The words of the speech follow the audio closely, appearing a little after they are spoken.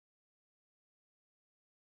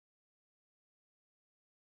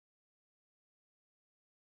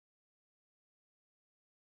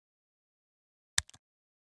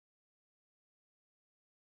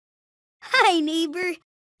Hi, neighbor.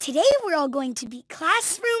 Today we're all going to be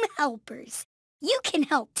classroom helpers. You can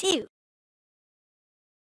help too.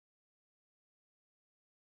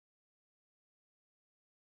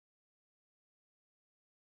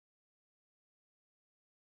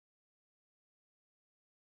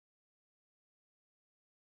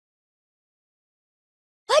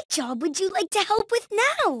 What job would you like to help with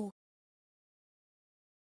now?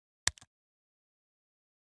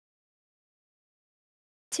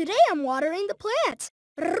 Today I'm watering the plants.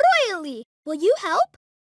 Royally! Will you help?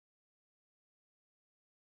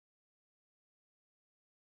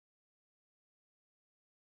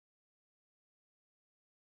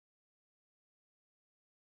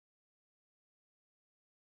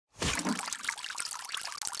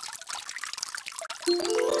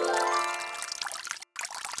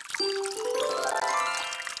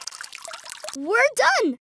 We're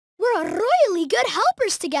done! We're royally good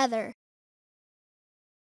helpers together.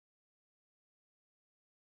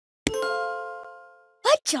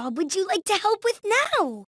 What job would you like to help with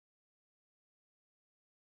now?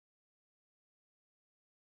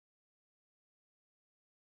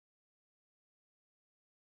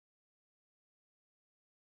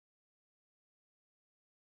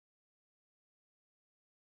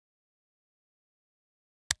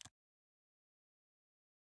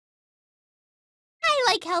 I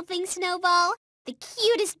like helping, Snowball. The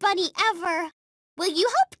cutest bunny ever. Will you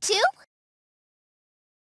help too?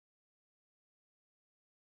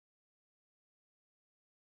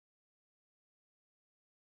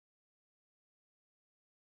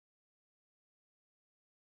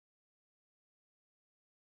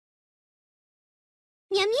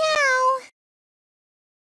 Meow meow.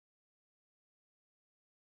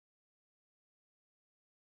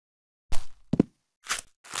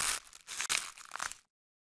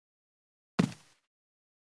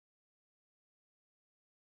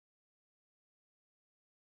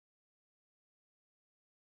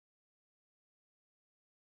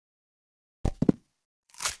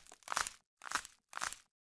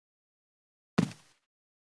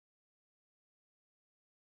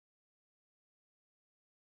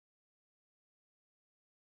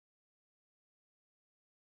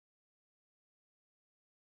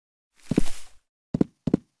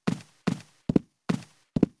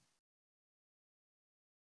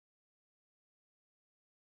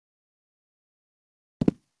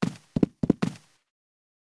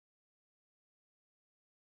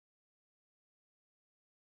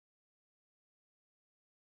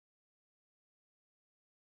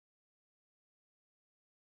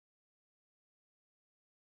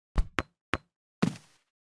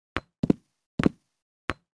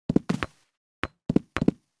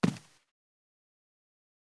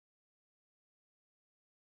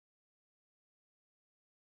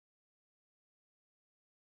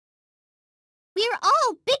 We're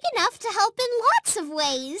all big enough to help in lots of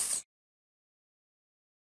ways.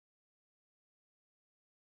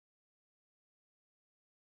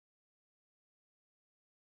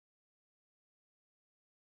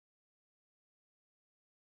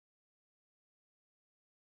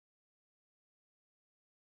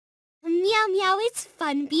 Meow meow, it's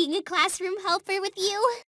fun being a classroom helper with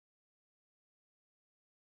you.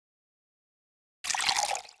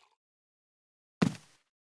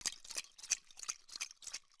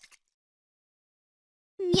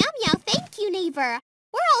 Meow meow, thank you, neighbor.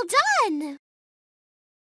 We're all done.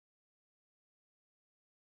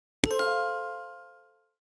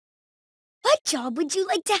 What job would you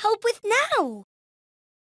like to help with now?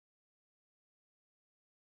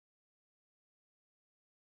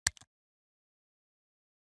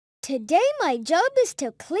 Today my job is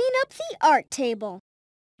to clean up the art table.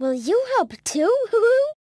 Will you help too,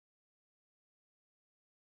 Hoo-hoo?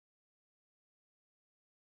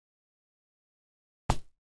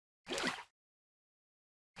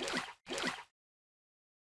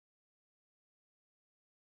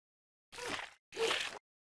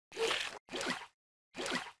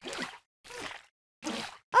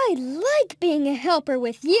 I like being a helper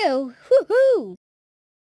with you. Hoo-hoo!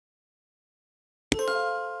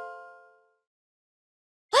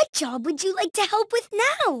 What job would you like to help with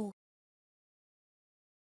now?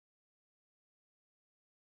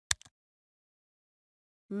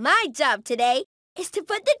 My job today is to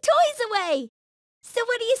put the toys away. So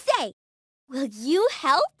what do you say? Will you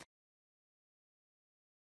help?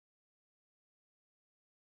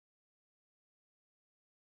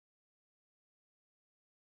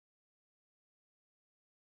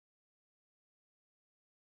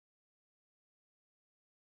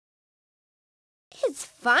 It's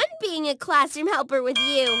fun being a classroom helper with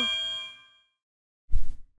you.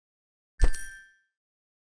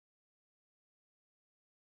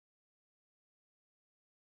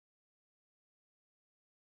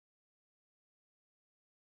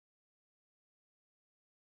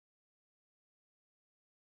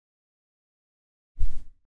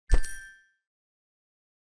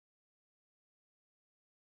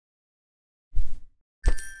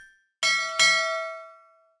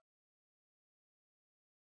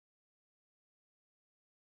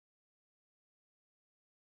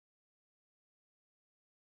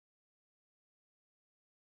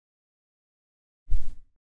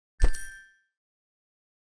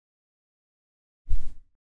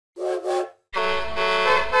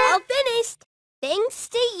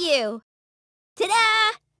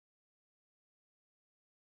 Ta-da!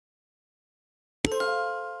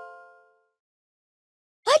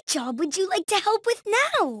 What job would you like to help with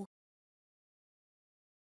now?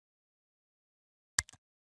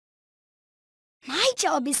 My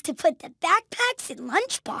job is to put the backpacks and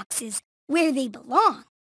lunch boxes where they belong.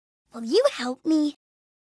 Will you help me?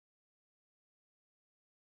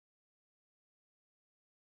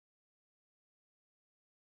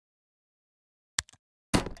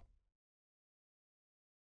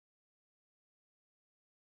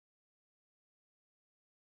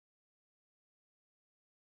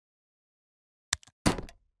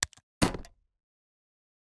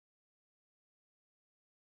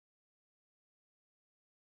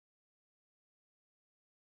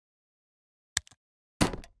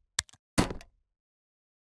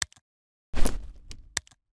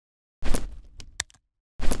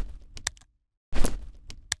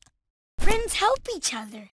 Friends help each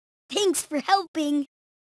other. Thanks for helping.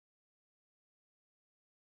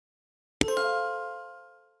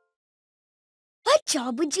 What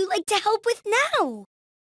job would you like to help with now?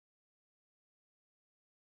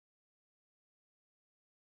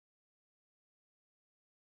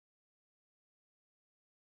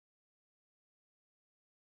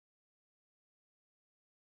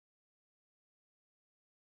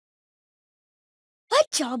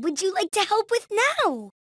 What job would you like to help with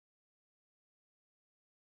now?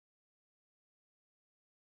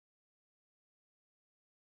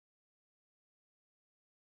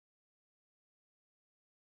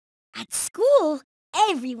 At school,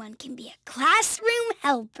 everyone can be a classroom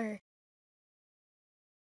helper.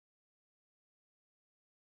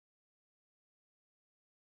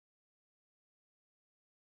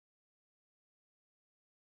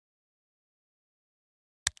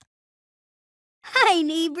 Hi,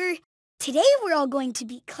 neighbor. Today we're all going to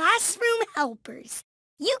be classroom helpers.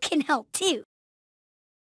 You can help too.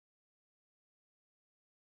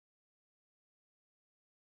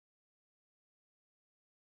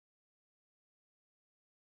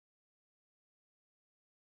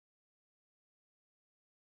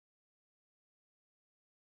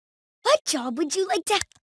 What job would you like to...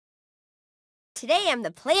 Today I'm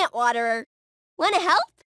the plant waterer. Want to help?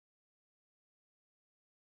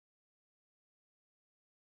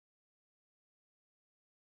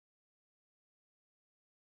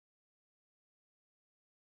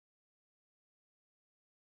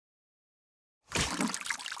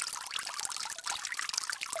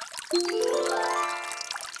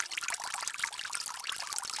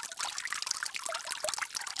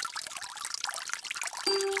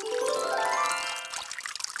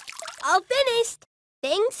 All finished.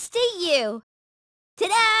 Thanks to you.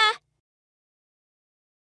 Ta-da!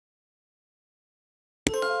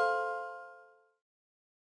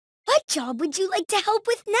 What job would you like to help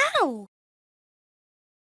with now?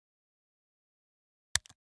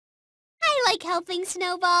 I like helping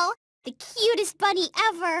Snowball. The cutest bunny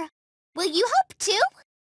ever. Will you help too?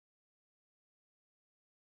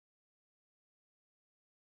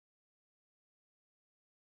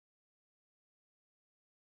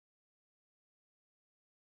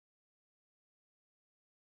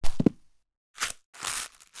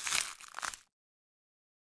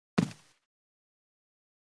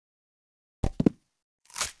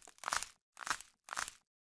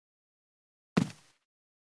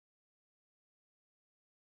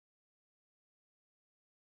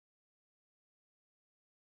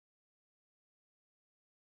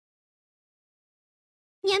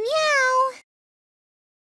 Meow meow.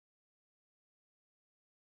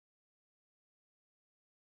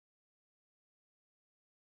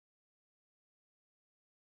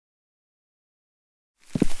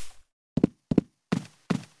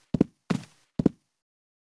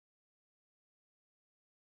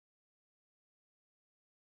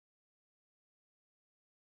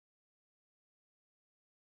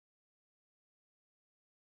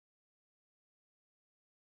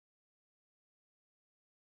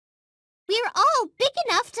 We're all big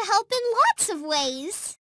enough to help in lots of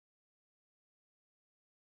ways.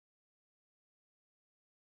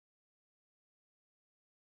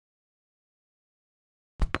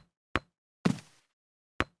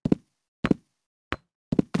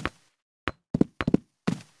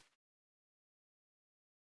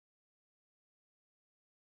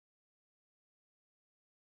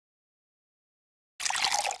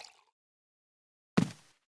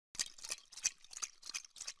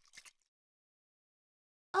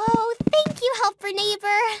 Oh, thank you, helper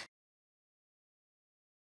neighbor.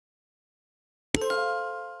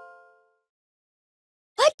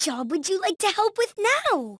 What job would you like to help with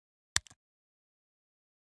now?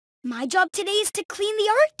 My job today is to clean the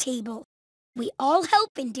art table. We all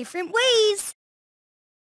help in different ways.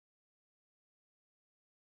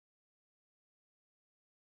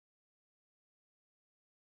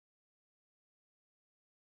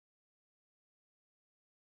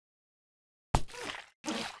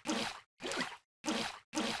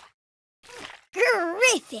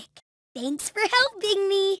 Terrific! Thanks for helping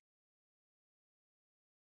me.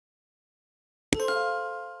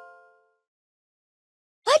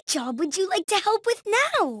 What job would you like to help with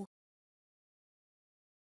now?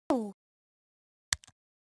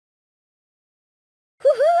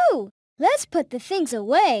 Woohoo! Let's put the things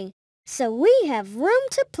away so we have room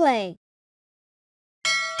to play.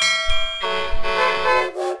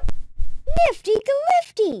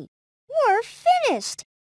 Nifty-galifty! We're finished!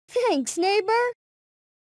 Thanks, neighbor.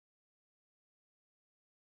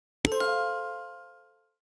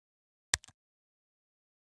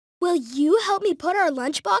 Will you help me put our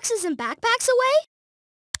lunchboxes and backpacks away?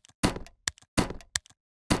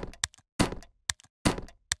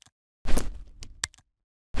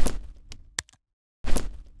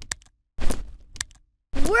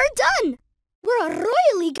 We're done! We're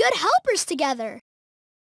royally good helpers together.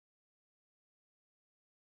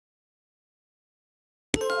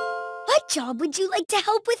 What job would you like to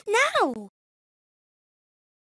help with now?